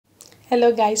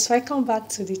Hello guys, welcome back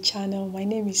to the channel. My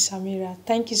name is Samira.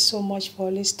 Thank you so much for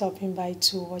always stopping by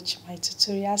to watch my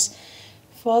tutorials.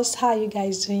 First, how are you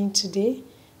guys doing today?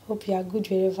 Hope you are good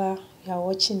wherever you are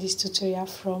watching this tutorial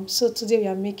from. So today we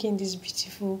are making this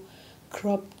beautiful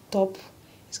crop top.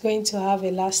 It's going to have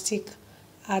elastic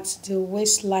at the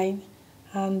waistline,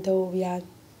 and we are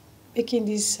making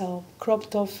this crop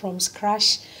top from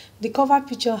scratch. The cover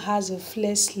picture has a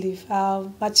flare sleeve.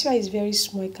 Material is very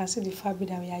small. You can see the fabric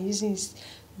that we are using is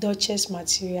Dutchess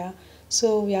material.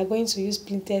 So we are going to use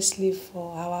printed sleeve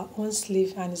for our own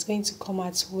sleeve, and it's going to come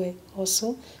out well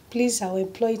also. Please, I will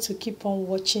implore you to keep on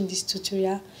watching this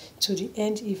tutorial to the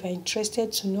end if you're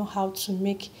interested to know how to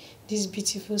make this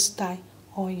beautiful style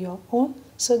on your own.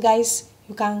 So guys,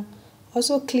 you can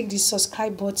also click the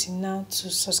subscribe button now to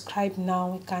subscribe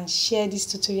now. You can share this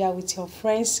tutorial with your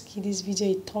friends. Give this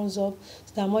video a thumbs up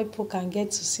so that more people can get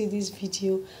to see this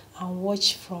video and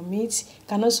watch from it. You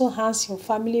can also ask your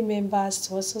family members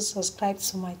to also subscribe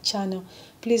to my channel.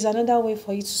 Please, another way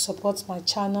for you to support my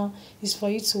channel is for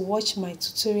you to watch my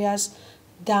tutorials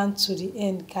down to the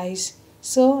end, guys.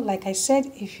 So like I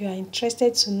said, if you are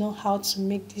interested to know how to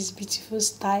make this beautiful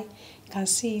style, you can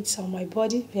see it on my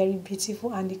body, very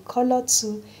beautiful, and the color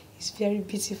too is very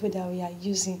beautiful that we are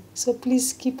using. So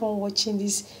please keep on watching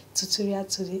this tutorial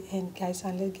to the end, guys,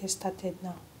 and let's get started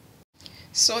now.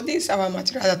 So this is our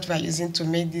material that we are using to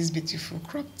make this beautiful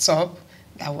crop top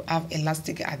that will have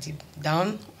elastic at the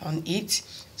down on it.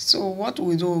 So what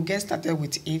we do, we'll get started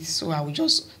with it. So I will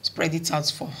just spread it out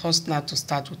for us now to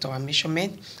start with our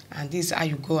measurement, and this is how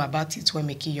you go about it when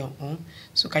making your own.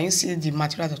 So can you see the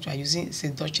material that we are using? It's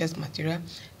a Dutchess material.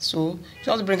 So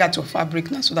just bring out your fabric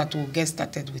now so that we'll get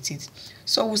started with it.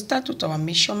 So we'll start with our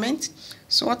measurement.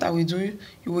 So what I will do,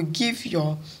 you will give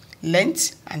your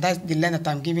length, and that's the length that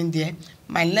I'm giving there.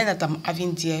 My length that I'm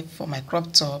having there for my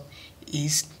crop top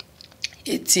is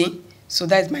 18. So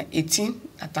that is my 18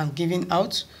 that I'm giving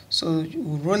out. So you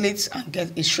will roll it and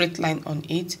get a straight line on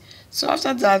it. So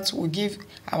after that, we'll give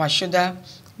our shoulder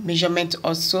measurement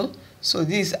also. So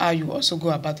this is how you also go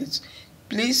about it.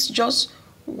 Please just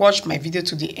watch my video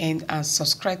to the end and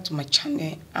subscribe to my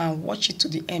channel and watch it to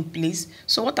the end, please.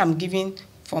 So what I'm giving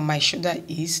for my shoulder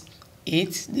is 8.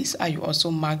 This is how you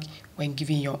also mark when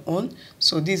giving your own.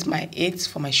 So this is my 8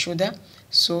 for my shoulder.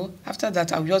 So after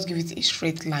that, I'll just give it a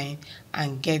straight line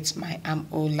and get my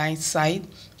armhole line side.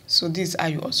 So this is how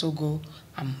you also go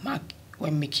and mark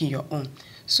when making your own.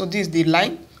 So this is the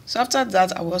line. So after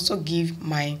that, I will also give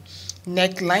my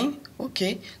neckline.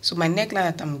 Okay, so my neckline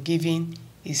that I'm giving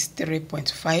is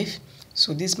 3.5.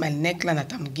 So this is my neckline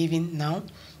that I'm giving now,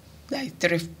 that is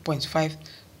 3.5.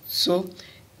 So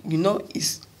you know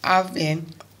it's have a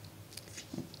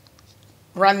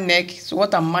round neck. So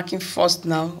what I'm marking first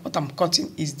now, what I'm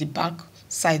cutting is the back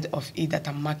side of it that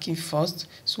I'm marking first.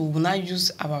 So we will now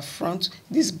use our front,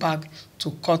 this bag,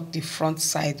 to cut the front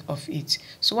side of it.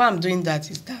 So what I'm doing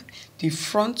that is that the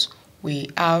front will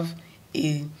have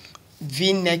a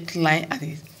V-neck line at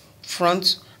the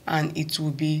front, and it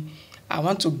will be, I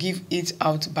want to give it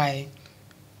out by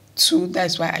 2.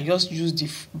 That's why I just use the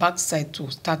back side to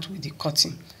start with the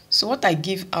cutting. So what I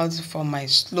give out for my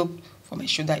slope for my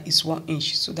shoulder is 1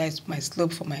 inch. So that is my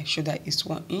slope for my shoulder is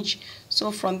 1 inch. So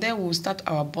from there, we'll start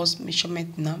our bust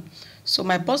measurement now. So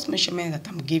my bust measurement that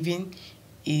I'm giving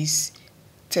is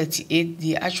 38.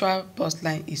 The actual bust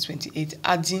line is 28.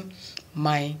 Adding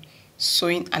my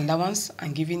sewing allowance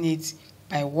and giving it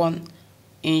by 1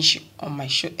 inch on my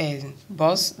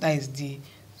bust. That is the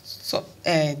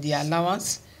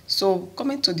allowance. So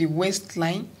coming to the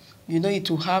waistline, you know it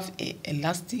will have a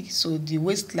elastic, so the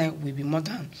waistline will be more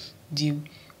than the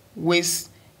waist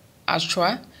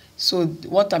actual. So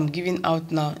what I'm giving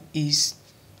out now is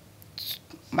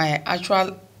my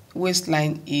actual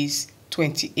waistline is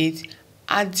 28,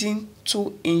 adding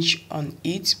 2 inch on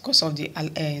it because of the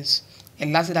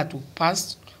elastic that will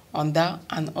pass on that,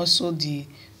 and also the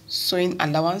sewing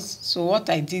allowance. So what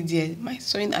I did there, my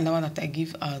sewing allowance that I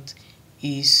give out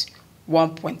is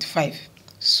 1.5.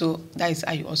 So that is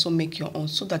how you also make your own,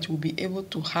 so that you will be able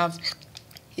to have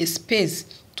a space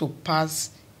to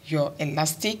pass your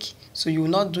elastic, so you will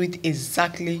not do it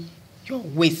exactly your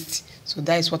waist. So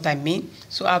that is what I mean.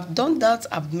 So I've done that.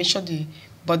 I've measured the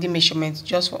body measurement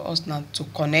just for us now to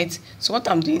connect. So what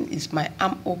I'm doing is my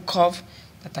armhole curve,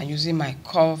 that I'm using my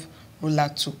curve ruler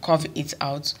to curve it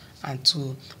out and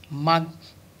to mark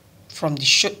from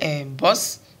the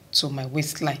bust to my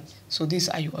waistline. So this is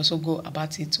how you also go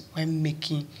about it when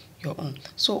making your own.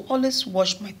 So always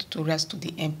watch my tutorials to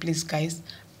the end, please, guys,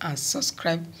 and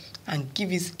subscribe and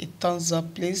give it a thumbs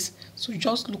up, please. So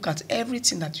just look at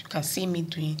everything that you can see me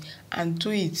doing and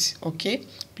do it, okay,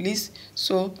 please.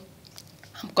 So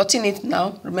I'm cutting it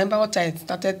now. Remember what I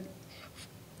started,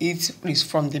 it is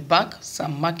from the back, so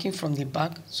I'm marking from the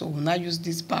back. So we'll now use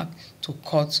this back to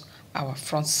cut our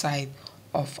front side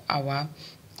of our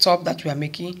top that we are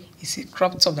making. It's a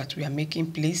crop top that we are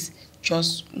making, please.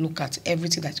 Just look at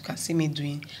everything that you can see me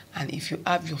doing, and if you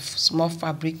have your small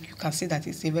fabric, you can see that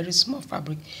it's a very small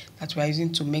fabric that we are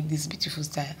using to make this beautiful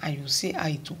style, and you'll see how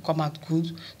it will come out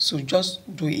good. So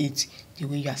just do it the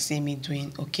way you are seeing me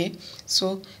doing, okay?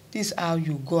 So this is how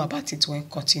you go about it when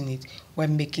cutting it,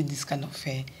 when making this kind of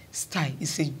style.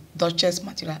 It's a Dutchess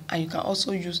material, and you can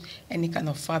also use any kind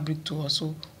of fabric to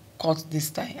also cut this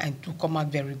style and to come out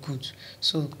very good.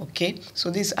 So okay, so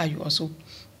this is how you also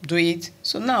do it.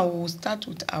 So now we'll start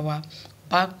with our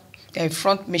back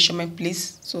front measurement,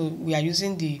 please. So we are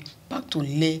using the back to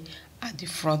lay at the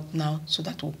front now, so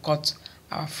that we'll cut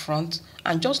our front,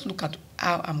 and just look at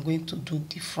how I'm going to do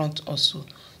the front also,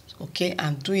 okay,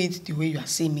 and do it the way you are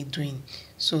seeing me doing.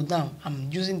 So now I'm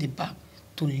using the back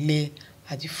to lay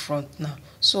at the front now.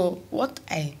 So what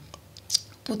I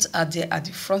put out there at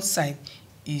the front side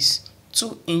is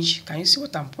 2 inch. Can you see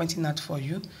what I'm pointing out for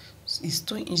you? It's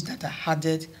 2 inch that I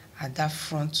added at that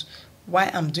front. Why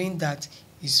I'm doing that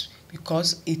is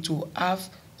because it will have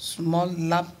small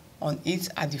lap on it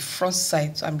at the front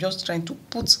side. So I'm just trying to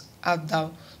put out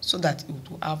down so that it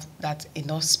will have that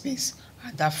enough space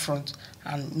at that front,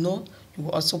 and no, you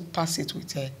will also pass it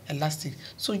with elastic.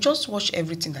 So just watch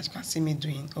everything that you can see me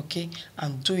doing, okay,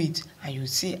 and do it, and you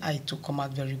see how it will come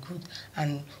out very good.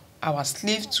 And our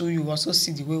sleeve too, you also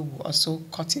see the way we also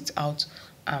cut it out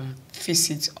and face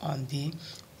it on the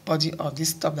body of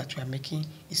this top that we are making.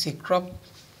 It's a crop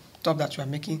top that we are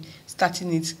making,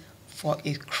 starting it for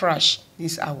a crash.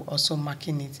 This I will also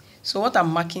marking it. So what I'm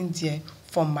marking there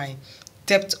for my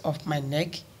depth of my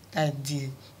neck, that the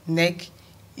neck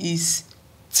is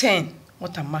 10.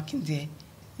 What I'm marking there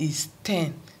is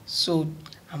 10. So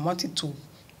I want it to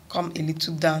come a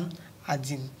little down at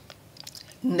the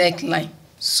neckline.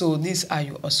 So this how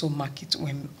you also mark it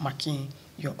when marking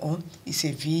your own. It's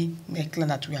a V neckline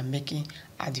that we are making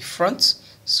at the front.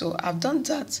 So I've done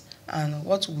that, and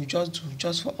what we just do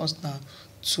just for us now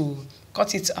to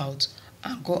cut it out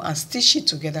and go and stitch it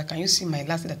together. Can you see my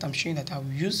elastic that I'm showing that I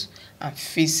will use and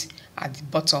face at the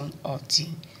bottom of the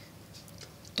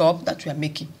top that we are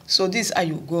making? So this is how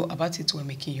you go about it when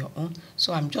making your own.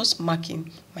 So I'm just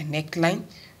marking my neckline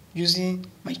using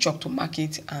my chalk to mark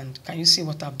it, and can you see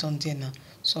what I've done there now?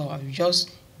 So I will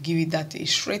just give it that a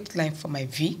straight line for my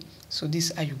V. So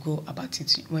this is how you go about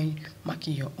it when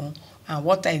marking your own. And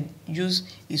what I use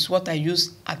is what I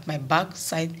use at my back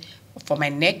side for my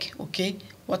neck, okay.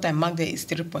 What I mark there is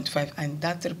 3.5, and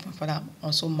that 3.5 I'm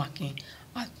also marking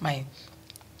at my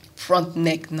front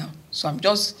neck now. So I'm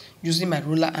just using my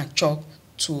ruler and chalk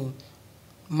to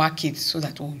mark it so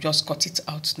that we'll just cut it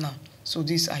out now. So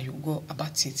this is how you go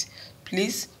about it.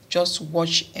 Please just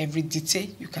watch every detail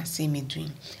you can see me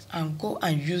doing, and go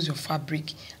and use your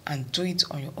fabric and do it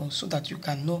on your own, so that you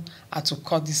can know how to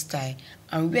cut this style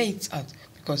and wear it out,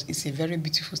 because it's a very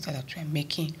beautiful style that we are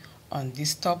making on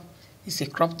this top. It's a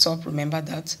crop top, remember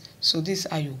that. So this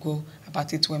is how you go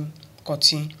about it when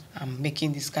cutting and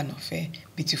making this kind of a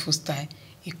beautiful style.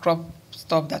 A crop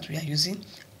top that we are using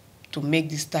to make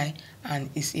this style, and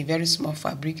it's a very small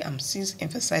fabric. I'm still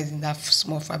emphasizing that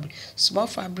small fabric. Small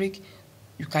fabric,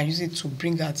 you can use it to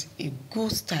bring out a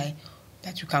good style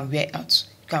that you can wear out.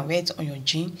 You can wear it on your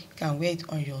jean, you can wear it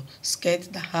on your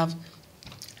skirt that have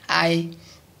high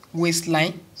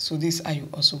waistline. So this is how you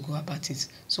also go about it.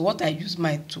 So what I use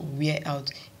mine to wear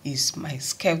out is my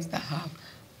skirt that have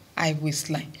high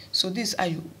waistline. So this is how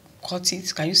you cut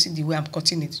it. Can you see the way I'm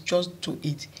cutting it? Just do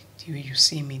it the way you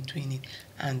see me doing it,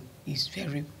 and it's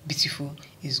very beautiful.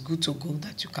 It's good to go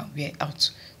that you can wear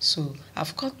out. So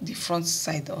I've cut the front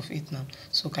side of it now.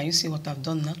 So can you see what I've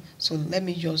done now? So let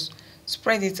me just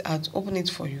spread it out, open it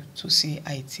for you to see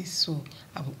how it is. So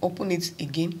I will open it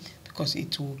again because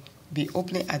it will be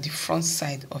opening at the front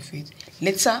side of it.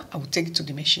 Later I will take it to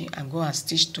the machine and go and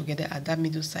stitch together at that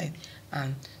middle side.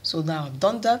 And so now I've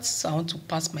done that, so I want to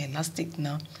pass my elastic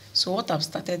now. So what I've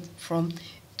started from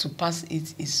to pass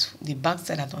it is the back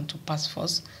side I want to pass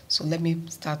first. So let me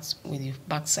start with the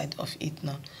back side of it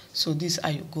now. So this is how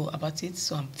you go about it.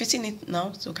 So I'm fitting it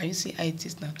now. So can you see how it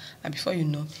is now? And before you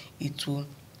know, it will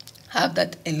have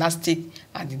that elastic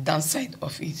at the downside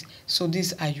of it. So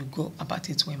this is how you go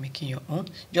about it when making your own.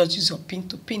 Just use your pin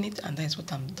to pin it, and that's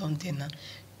what I'm done there now,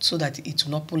 so that it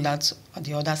will not pull out on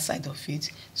the other side of it.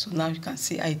 So now you can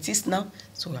see how it is now.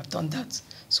 So we have done that.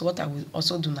 So what I will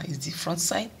also do now is the front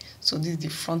side. So this is the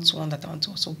front one that I want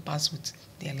to also pass with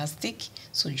the elastic.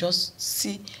 So just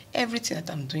see everything that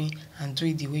I'm doing and do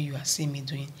it the way you are seeing me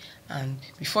doing, and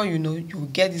before you know, you will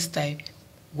get this style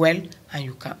well, and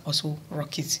you can also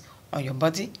rock it on your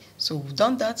body. So we've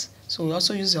done that. So we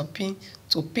also use your pin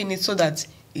to pin it so that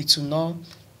it will not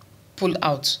pull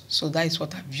out. So that is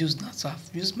what I've used now. So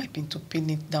I've used my pin to pin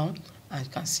it down, and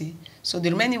you can see. So the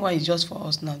remaining one is just for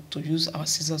us now to use our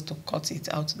scissors to cut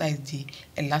it out. That is the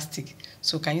elastic.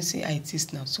 So can you see how it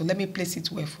is now? So let me place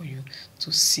it well for you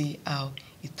to see how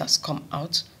it has come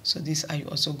out. So this is how you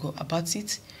also go about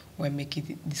it when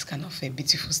making this kind of a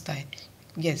beautiful style.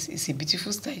 Yes, it's a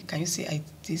beautiful style. Can you see how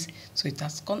it is? So it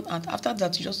has come out. After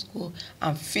that, you just go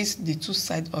and face the two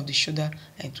sides of the shoulder,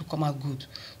 and it will come out good.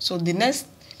 So the next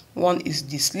one is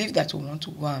the sleeve that we want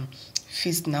to go and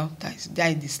face now. That is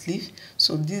the sleeve.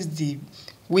 So this is the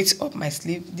width of my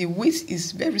sleeve. The width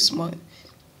is very small.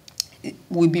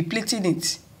 We'll be pleating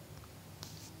it.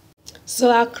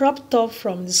 So our crop top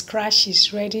from the scratch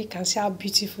is ready. You can see how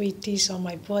beautiful it is on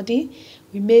my body.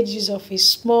 We made use of a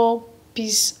small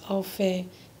piece of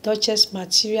Dutchess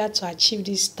material to achieve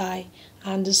this style,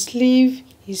 and the sleeve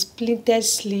is pleated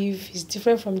sleeve. It's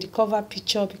different from the cover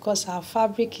picture because our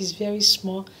fabric is very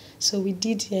small, so we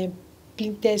did a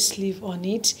pleated sleeve on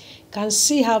it. You can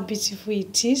see how beautiful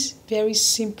it is. Very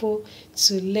simple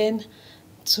to learn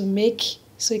to make.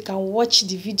 So you can watch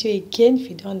the video again. If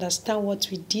you don't understand what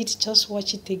we did, just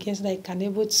watch it again so that you can be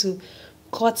able to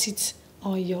cut it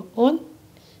on your own.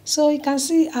 So you can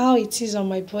see how it is on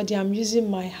my body. I'm using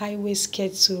my high waist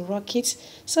skirt to rock it.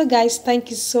 So guys, thank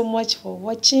you so much for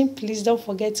watching. Please don't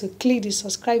forget to click the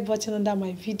subscribe button under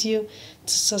my video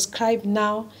to subscribe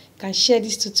now. You can share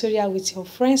this tutorial with your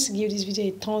friends. Give this video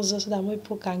a thumbs up so that more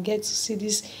people can get to see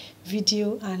this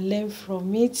video and learn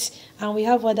from it. And we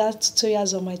have other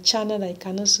tutorials on my channel that you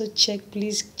can also check.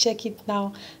 Please check it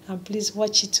now and please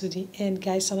watch it to the end,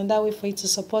 guys. Another way for you to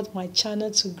support my channel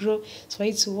to grow is for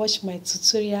you to watch my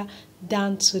tutorial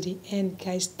down to the end,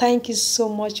 guys. Thank you so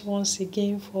much once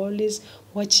again for always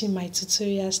watching my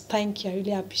tutorials. Thank you. I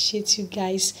really appreciate you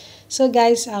guys. So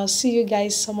guys, I'll see you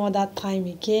guys some other time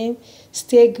again.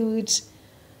 Stay good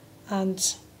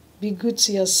and be good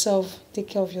to yourself. Take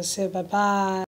care of yourself. Bye bye.